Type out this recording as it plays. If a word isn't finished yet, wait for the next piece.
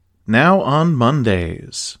Now on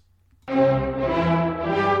Mondays.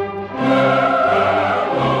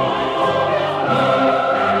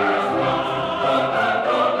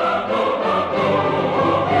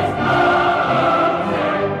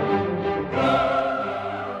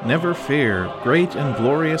 Never fear, Great and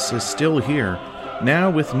Glorious is still here, now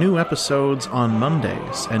with new episodes on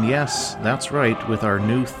Mondays, and yes, that's right, with our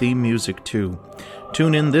new theme music too.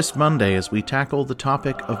 Tune in this Monday as we tackle the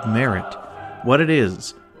topic of merit, what it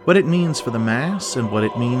is, what it means for the Mass, and what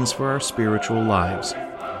it means for our spiritual lives.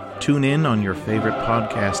 Tune in on your favorite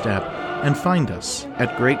podcast app and find us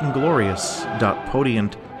at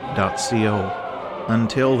greatandglorious.podiant.co.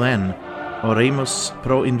 Until then, oremus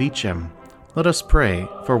pro invicem. Let us pray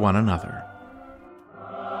for one another.